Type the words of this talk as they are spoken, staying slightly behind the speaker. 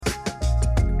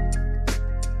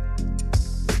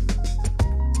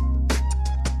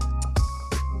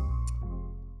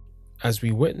as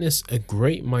we witness a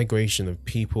great migration of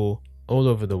people all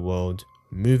over the world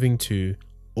moving to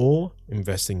or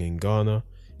investing in Ghana,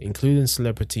 including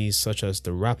celebrities such as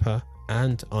the rapper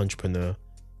and entrepreneur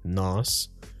Nas,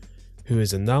 who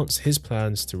has announced his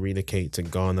plans to relocate to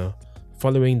Ghana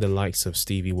following the likes of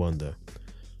Stevie Wonder.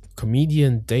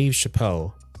 Comedian Dave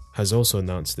Chappelle has also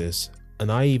announced this,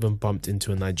 and I even bumped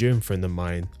into a Nigerian friend of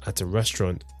mine at a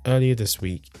restaurant earlier this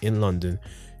week in London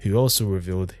who also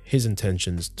revealed his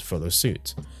intentions to follow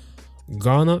suit.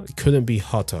 Ghana couldn't be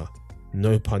hotter,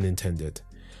 no pun intended,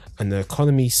 and the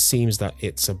economy seems that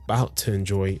it's about to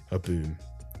enjoy a boom.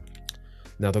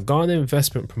 Now, the Ghana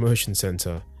Investment Promotion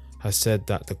Center has said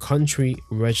that the country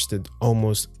registered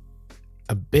almost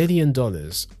 $1 billion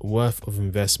worth of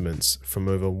investments from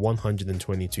over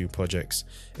 122 projects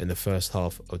in the first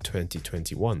half of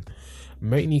 2021,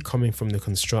 mainly coming from the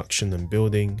construction and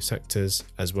building sectors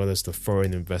as well as the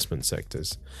foreign investment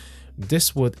sectors.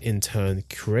 This would in turn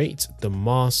create the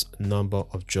mass number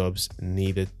of jobs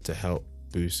needed to help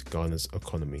boost Ghana's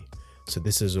economy. So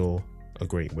this is all a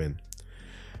great win.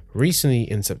 Recently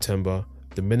in September,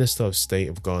 the Minister of State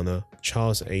of Ghana,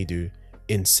 Charles Adu,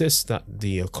 insists that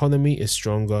the economy is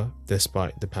stronger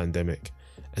despite the pandemic,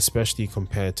 especially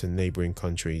compared to neighboring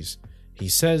countries. He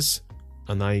says,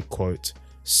 and I quote,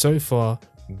 "So far,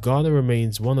 Ghana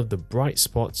remains one of the bright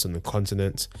spots on the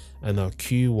continent, and our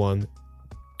Q1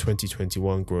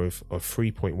 2021 growth of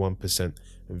 3.1%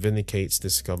 vindicates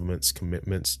this government's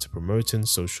commitments to promoting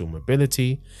social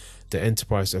mobility, the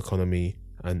enterprise economy,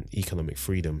 and economic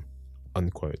freedom,"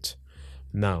 unquote.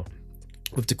 Now,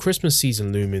 with the Christmas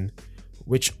season looming,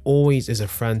 which always is a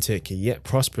frantic yet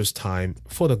prosperous time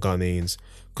for the Ghanaians,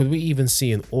 could we even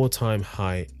see an all-time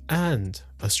high and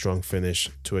a strong finish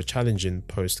to a challenging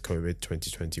post-COVID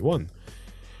 2021?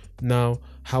 Now,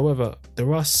 however,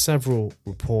 there are several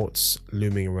reports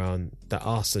looming around that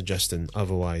are suggesting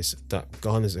otherwise, that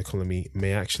Ghana's economy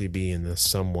may actually be in a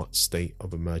somewhat state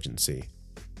of emergency.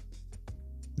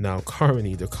 Now,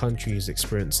 currently, the country is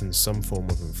experiencing some form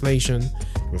of inflation,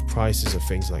 with prices of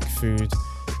things like food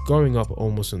going up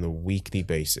almost on a weekly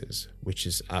basis, which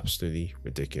is absolutely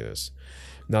ridiculous.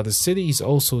 Now, the city is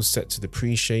also set to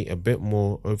depreciate a bit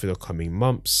more over the coming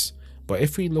months, but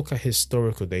if we look at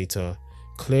historical data,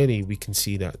 clearly we can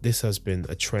see that this has been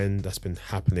a trend that's been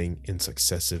happening in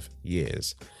successive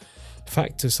years.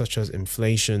 Factors such as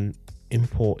inflation,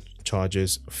 import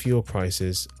charges, fuel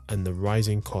prices, and the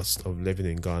rising cost of living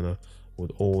in Ghana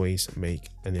would always make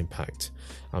an impact.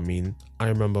 I mean, I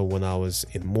remember when I was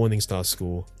in Morning Star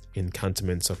School in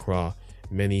Cantonment, Accra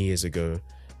many years ago,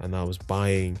 and I was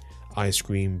buying ice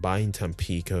cream, buying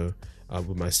Tampico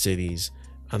with my cities,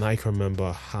 and I can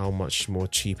remember how much more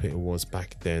cheaper it was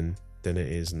back then than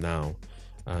it is now,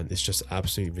 and it's just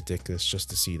absolutely ridiculous just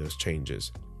to see those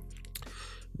changes.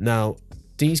 Now,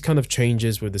 these kind of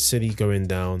changes with the city going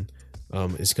down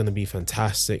is going to be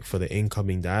fantastic for the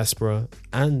incoming diaspora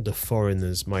and the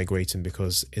foreigners migrating,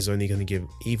 because it's only going to give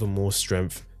even more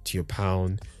strength to your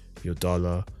pound, your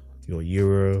dollar, your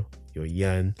euro, your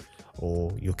yen,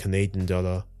 or your Canadian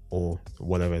dollar, or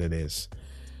whatever it is.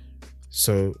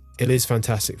 So it is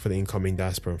fantastic for the incoming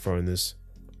diaspora and foreigners,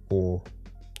 or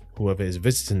whoever is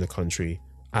visiting the country,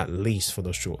 at least for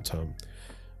the short term.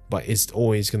 But it's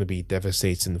always going to be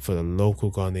devastating for the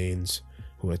local Ghanaians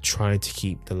who are trying to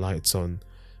keep the lights on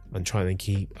and trying to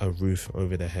keep a roof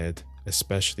over their head,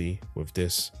 especially with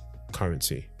this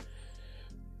currency.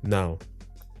 Now,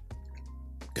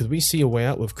 could we see a way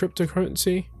out with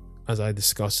cryptocurrency? As I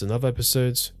discussed in other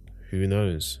episodes, who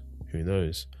knows? Who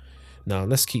knows? Now,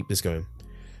 let's keep this going.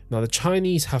 Now, the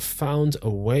Chinese have found a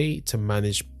way to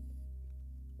manage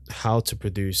how to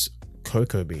produce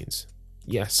cocoa beans.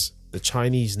 Yes, the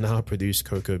Chinese now produce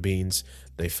cocoa beans.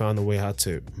 They found a way how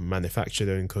to manufacture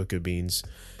their own cocoa beans,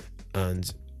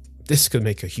 and this could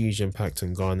make a huge impact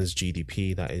on Ghana's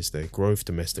GDP, that is their gross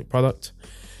domestic product,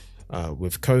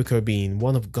 with cocoa being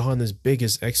one of Ghana's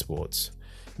biggest exports.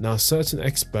 Now, certain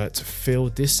experts feel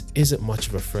this isn't much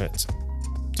of a threat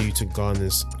due to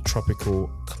Ghana's tropical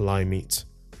climate,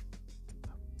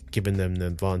 giving them an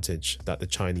advantage that the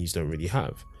Chinese don't really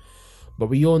have. But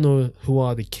we all know who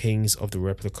are the kings of the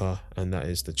replica, and that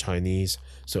is the Chinese.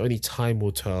 So only time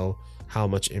will tell how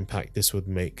much impact this would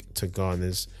make to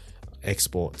Ghana's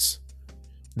exports.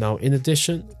 Now, in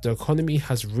addition, the economy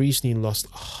has recently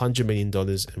lost $100 million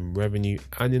in revenue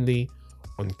annually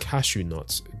on cashew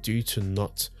nuts due to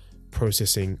not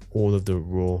processing all of the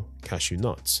raw cashew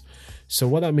nuts. So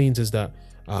what that means is that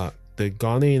the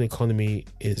Ghanaian economy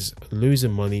is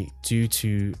losing money due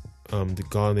to the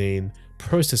Ghanaian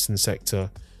processing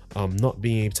sector not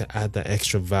being able to add that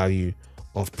extra value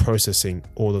of processing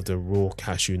all of the raw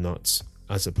cashew nuts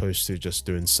as opposed to just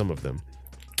doing some of them.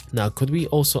 Now, could we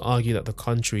also argue that the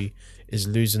country is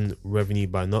losing revenue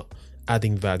by not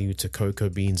adding value to cocoa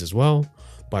beans as well,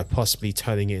 by possibly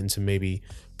turning it into maybe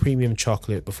premium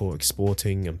chocolate before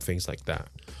exporting and things like that?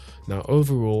 Now,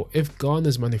 overall, if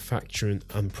Ghana's manufacturing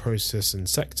and processing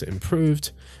sector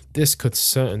improved, this could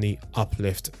certainly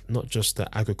uplift not just the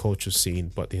agricultural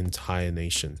scene, but the entire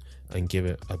nation and give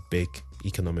it a big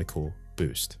economical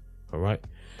boost. All right.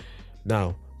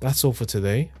 Now, that's all for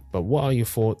today. But what are your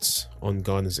thoughts on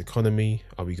Ghana's economy?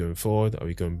 Are we going forward? Are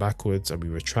we going backwards? Are we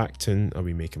retracting? Are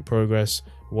we making progress?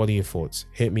 What are your thoughts?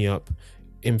 Hit me up,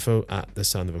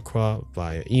 info@thesoundofaccra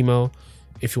via email.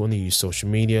 If you want to use social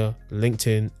media,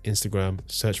 LinkedIn, Instagram,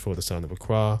 search for The Sound of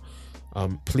Accra.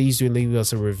 Please do leave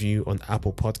us a review on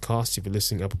Apple Podcasts. If you're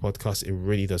listening to Apple Podcasts, it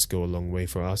really does go a long way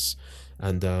for us.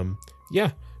 And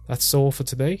yeah, that's all for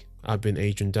today. I've been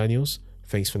Adrian Daniels.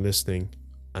 Thanks for listening,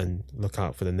 and look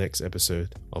out for the next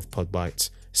episode of PodBites.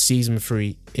 Season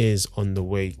 3 is on the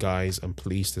way, guys. I'm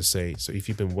pleased to say. So if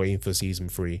you've been waiting for season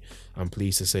 3, I'm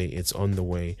pleased to say it's on the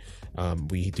way.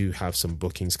 We do have some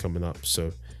bookings coming up,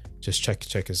 so just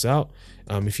check us out.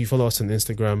 If you follow us on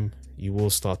Instagram, you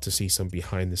will start to see some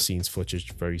behind the scenes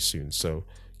footage very soon. So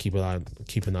keep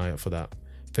an eye out for that.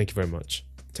 Thank you very much.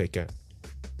 Take care.